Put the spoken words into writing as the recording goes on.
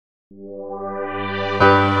Next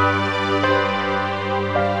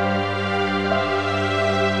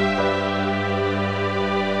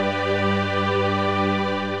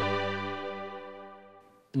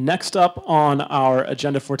up on our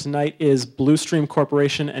agenda for tonight is Bluestream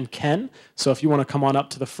Corporation and Ken. So if you want to come on up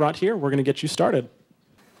to the front here, we're going to get you started.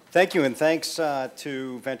 Thank you, and thanks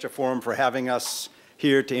to Venture Forum for having us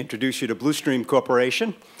here to introduce you to Bluestream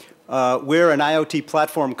Corporation. We're an IoT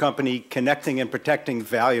platform company connecting and protecting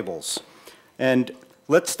valuables. And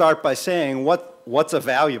let's start by saying what's a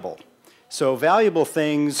valuable? So valuable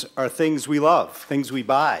things are things we love, things we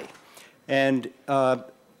buy. And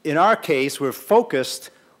in our case, we're focused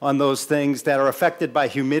on those things that are affected by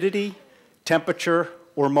humidity, temperature,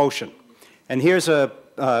 or motion. And here's an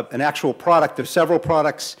actual product. There's several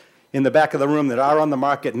products in the back of the room that are on the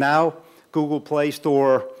market now, Google Play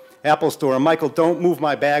Store, Apple Store. And Michael, don't move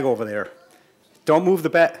my bag over there. Don't move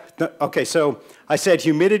the bag. Okay, so I said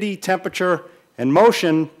humidity, temperature, and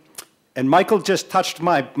motion, and Michael just touched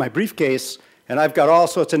my briefcase, and I've got all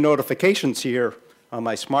sorts of notifications here on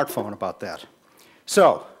my smartphone about that.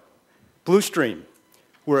 So, Bluestream.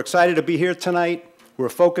 We're excited to be here tonight. We're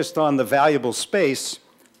focused on the valuable space.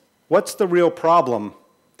 What's the real problem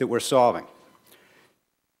that we're solving?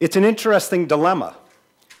 It's an interesting dilemma.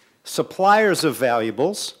 Suppliers of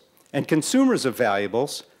valuables and consumers of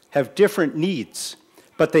valuables have different needs,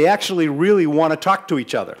 but they actually really want to talk to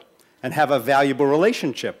each other and have a valuable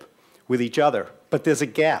relationship with each other. But there's a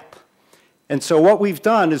gap. And so what we've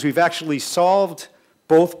done is we've actually solved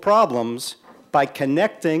both problems by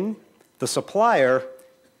connecting the supplier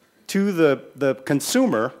to the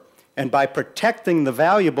consumer and by protecting the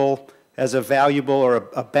valuable as a valuable or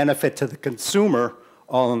a benefit to the consumer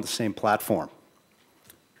all on the same platform.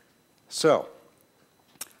 So,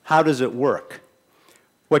 how does it work?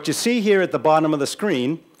 What you see here at the bottom of the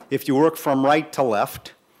screen, if you work from right to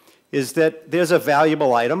left, is that there's a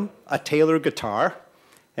valuable item, a Taylor guitar,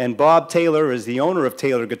 and Bob Taylor is the owner of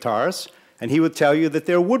Taylor Guitars, and he would tell you that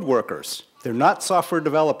they're woodworkers. They're not software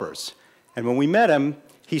developers. And when we met him,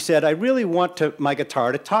 he said, I really want my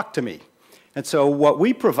guitar to talk to me. And so what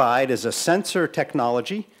we provide is a sensor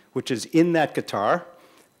technology, which is in that guitar,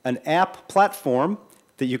 an app platform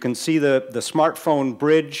that you can see the smartphone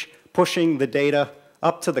bridge pushing the data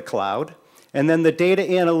up to the cloud, and then the data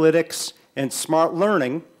analytics and smart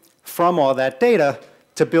learning from all that data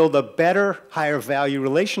to build a better, higher value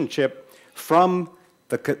relationship from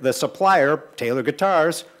the supplier, Taylor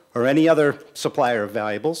Guitars, or any other supplier of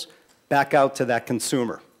valuables, back out to that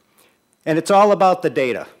consumer. And it's all about the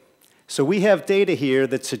data. So we have data here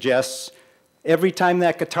that suggests every time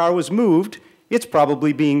that guitar was moved, it's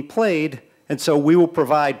probably being played, and so we will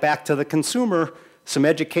provide back to the consumer some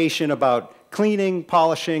education about cleaning,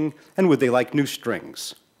 polishing, and would they like new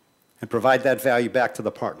strings, and provide that value back to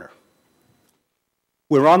the partner.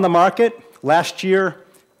 We're on the market. Last year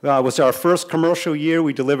was our first commercial year.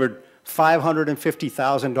 We delivered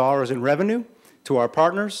 $550,000 in revenue to our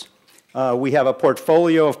partners. We have a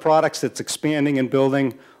portfolio of products that's expanding and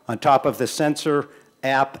building on top of the sensor,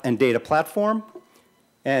 app, and data platform.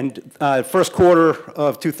 And first quarter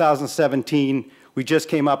of 2017, we just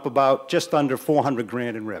came up about just under 400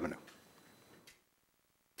 grand in revenue.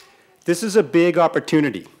 This is a big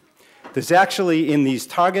opportunity. There's actually, in these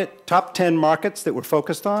target top 10 markets that we're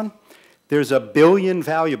focused on, there's 1 billion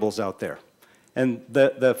valuables out there. And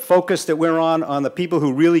the focus that we're on the people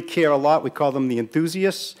who really care a lot, we call them the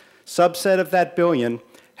enthusiasts, subset of that billion,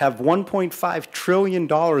 have $1.5 trillion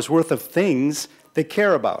worth of things they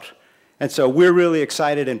care about. And so we're really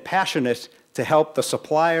excited and passionate to help the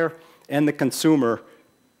supplier and the consumer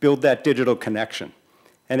build that digital connection.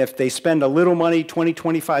 And if they spend a little money, $20,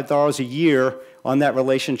 $25 a year on that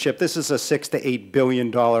relationship, this is a $6 to $8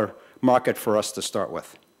 billion market for us to start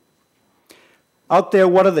with. Out there,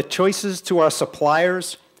 what are the choices to our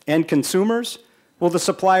suppliers and consumers? Well, the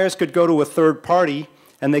suppliers could go to a third party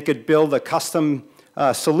and they could build a custom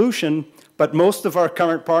solution, but most of our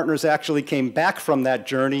current partners actually came back from that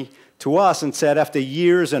journey to us and said after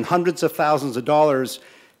years and hundreds of thousands of dollars,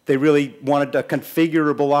 they really wanted a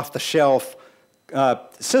configurable off-the-shelf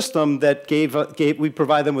system that we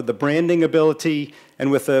provide them with the branding ability and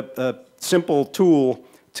with a simple tool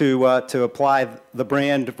to apply the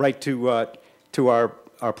brand right to our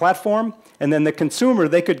platform. And then the consumer,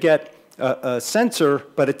 they could get a sensor,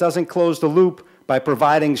 but it doesn't close the loop by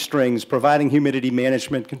providing strings, providing humidity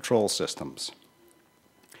management control systems.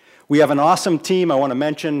 We have an awesome team. I want to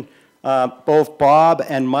mention both Bob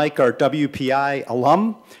and Mike are WPI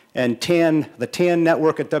alum, and the TAN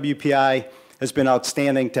network at WPI has been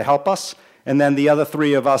outstanding to help us. And then the other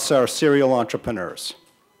three of us are serial entrepreneurs.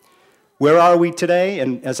 Where are we today?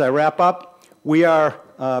 And as I wrap up, we are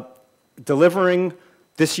delivering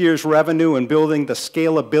this year's revenue and building the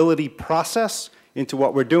scalability process into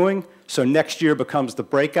what we're doing. So next year becomes the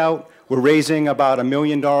breakout. We're raising about $1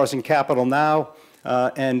 million in capital now,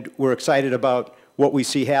 and we're excited about what we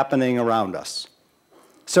see happening around us.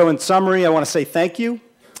 So in summary, I want to say thank you.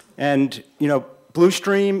 And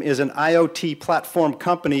Bluestream is an IoT platform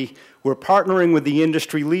company. We're partnering with the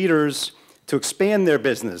industry leaders to expand their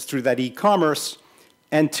business through that e-commerce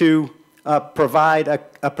and to provide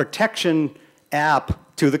a protection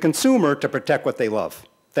app to the consumer to protect what they love.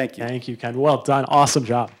 Thank you. Thank you, Ken. Well done. Awesome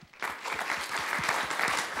job.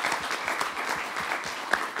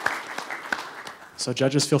 So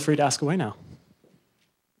judges, feel free to ask away now.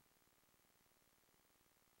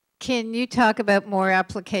 Can you talk about more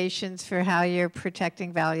applications for how you're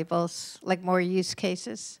protecting valuables, like more use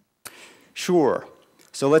cases? Sure.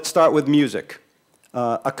 So let's start with music.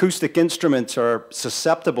 Acoustic instruments are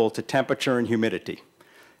susceptible to temperature and humidity.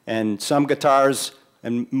 And some guitars,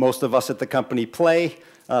 and most of us at the company play,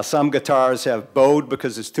 some guitars have bowed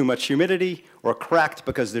because there's too much humidity or cracked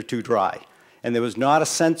because they're too dry. And there was not a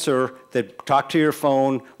sensor that talked to your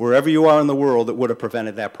phone wherever you are in the world that would have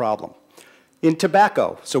prevented that problem. In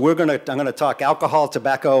tobacco, so I'm going to talk alcohol,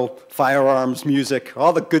 tobacco, firearms, music,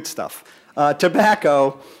 all the good stuff.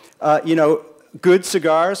 Tobacco, good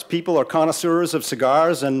cigars, people are connoisseurs of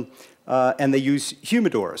cigars, and they use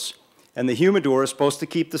humidors. And the humidor is supposed to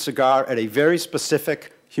keep the cigar at a very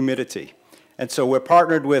specific humidity. And so we're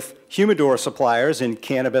partnered with humidor suppliers in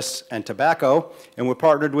cannabis and tobacco, and we're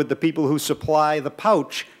partnered with the people who supply the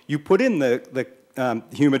pouch you put in the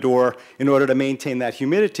humidor in order to maintain that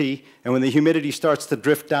humidity. And when the humidity starts to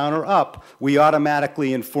drift down or up, we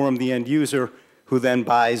automatically inform the end user, who then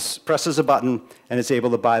presses a button, and is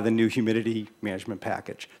able to buy the new humidity management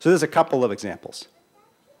package. So there's a couple of examples.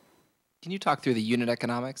 Can you talk through the unit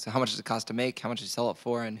economics? How much does it cost to make? How much do you sell it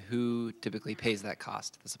for? And who typically pays that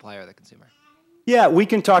cost, the supplier or the consumer? Yeah, we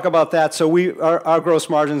can talk about that. So our gross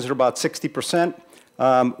margins are about 60%.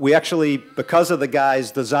 We actually, because of the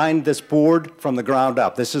guys, designed this board from the ground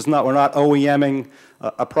up. We're not OEMing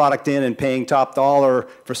a product in and paying top dollar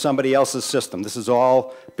for somebody else's system. This is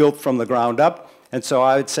all built from the ground up. And so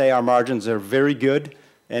I would say our margins are very good,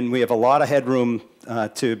 and we have a lot of headroom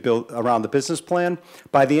to build around the business plan.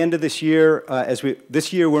 By the end of this year,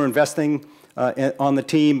 this year we're investing on the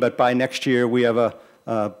team, but by next year we have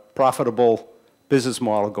a profitable business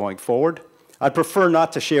model going forward. I'd prefer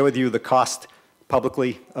not to share with you the cost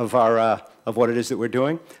publicly of what it is that we're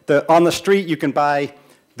doing. On the street, you can buy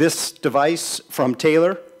this device from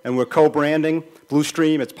Taylor, and we're co-branding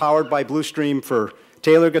Bluestream. It's powered by Bluestream for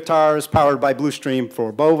Taylor guitars, powered by Bluestream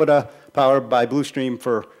for Boveda, powered by Bluestream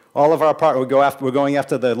for all of our partners. We're going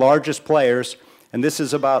after the largest players, and this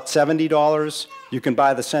is about $70. You can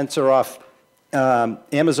buy the sensor off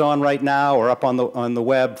Amazon right now or up on the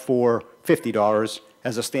web for $50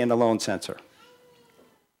 as a standalone sensor.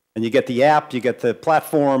 And you get the app, you get the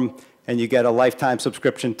platform, and you get a lifetime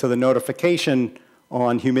subscription to the notification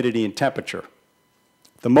on humidity and temperature.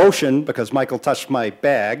 The motion, because Michael touched my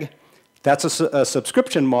bag, that's a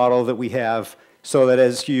subscription model that we have so that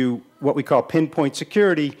as what we call pinpoint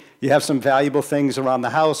security, you have some valuable things around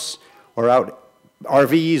the house or out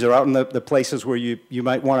RVs or out in the places where you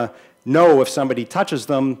might want to know if somebody touches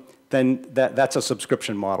them, then that's a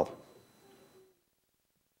subscription model. Can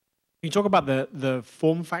you talk about the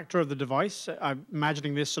form factor of the device? I'm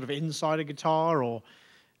imagining this sort of inside a guitar, or,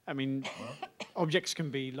 I mean, objects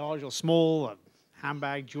can be large or small, a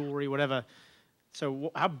handbag, jewelry, whatever.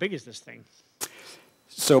 So how big is this thing?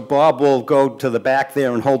 So Bob will go to the back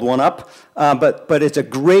there and hold one up. But it's a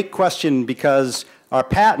great question because our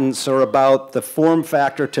patents are about the form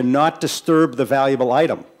factor to not disturb the valuable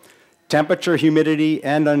item. Temperature, humidity,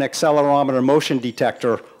 and an accelerometer motion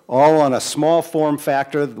detector, all on a small form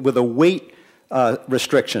factor with a weight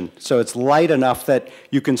restriction. So it's light enough that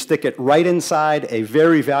you can stick it right inside a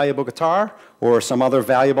very valuable guitar or some other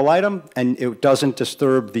valuable item, and it doesn't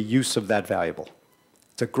disturb the use of that valuable.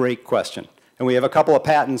 It's a great question. And we have a couple of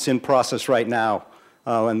patents in process right now,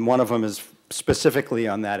 and one of them is specifically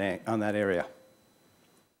on that area.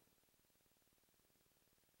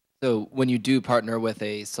 So when you do partner with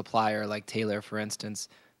a supplier like Taylor, for instance,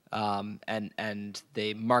 and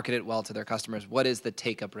they market it well to their customers, what is the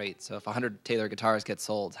take-up rate? So if 100 Taylor guitars get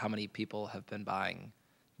sold, how many people have been buying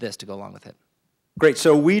this to go along with it? Great.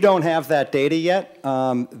 So we don't have that data yet.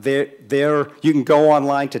 You can go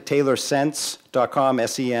online to taylorsense.com,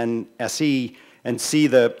 S-E-N-S-E, and see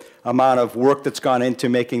the amount of work that's gone into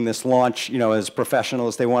making this launch, as professional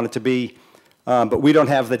as they want it to be. But we don't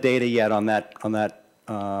have the data yet on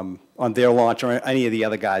on their launch or any of the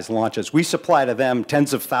other guys' launches. We supply to them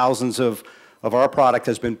tens of thousands of our product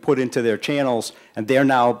has been put into their channels, and they're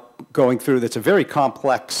now going through, that's a very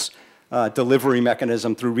complex delivery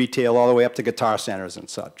mechanism through retail all the way up to guitar centers and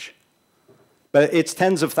such. But it's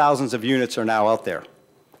tens of thousands of units are now out there,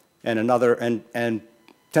 and and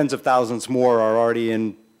tens of thousands more are already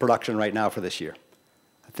in production right now for this year.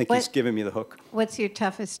 I think he's giving me the hook. What's your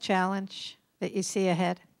toughest challenge that you see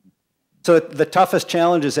ahead? So the toughest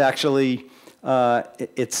challenge is actually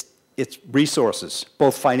it's resources,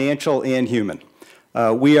 both financial and human.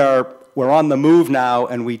 We're on the move now,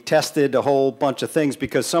 and we tested a whole bunch of things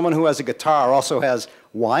because someone who has a guitar also has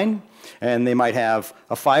wine, and they might have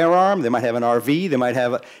a firearm, they might have an RV, they might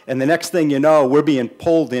have, and the next thing you know, we're being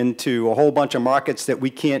pulled into a whole bunch of markets that we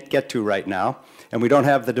can't get to right now, and we don't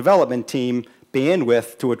have the development team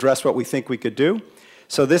bandwidth to address what we think we could do.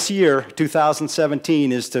 So this year,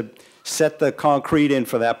 2017, is to set the concrete in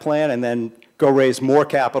for that plan and then go raise more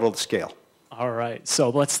capital to scale. All right. So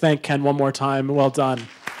let's thank Ken one more time. Well done.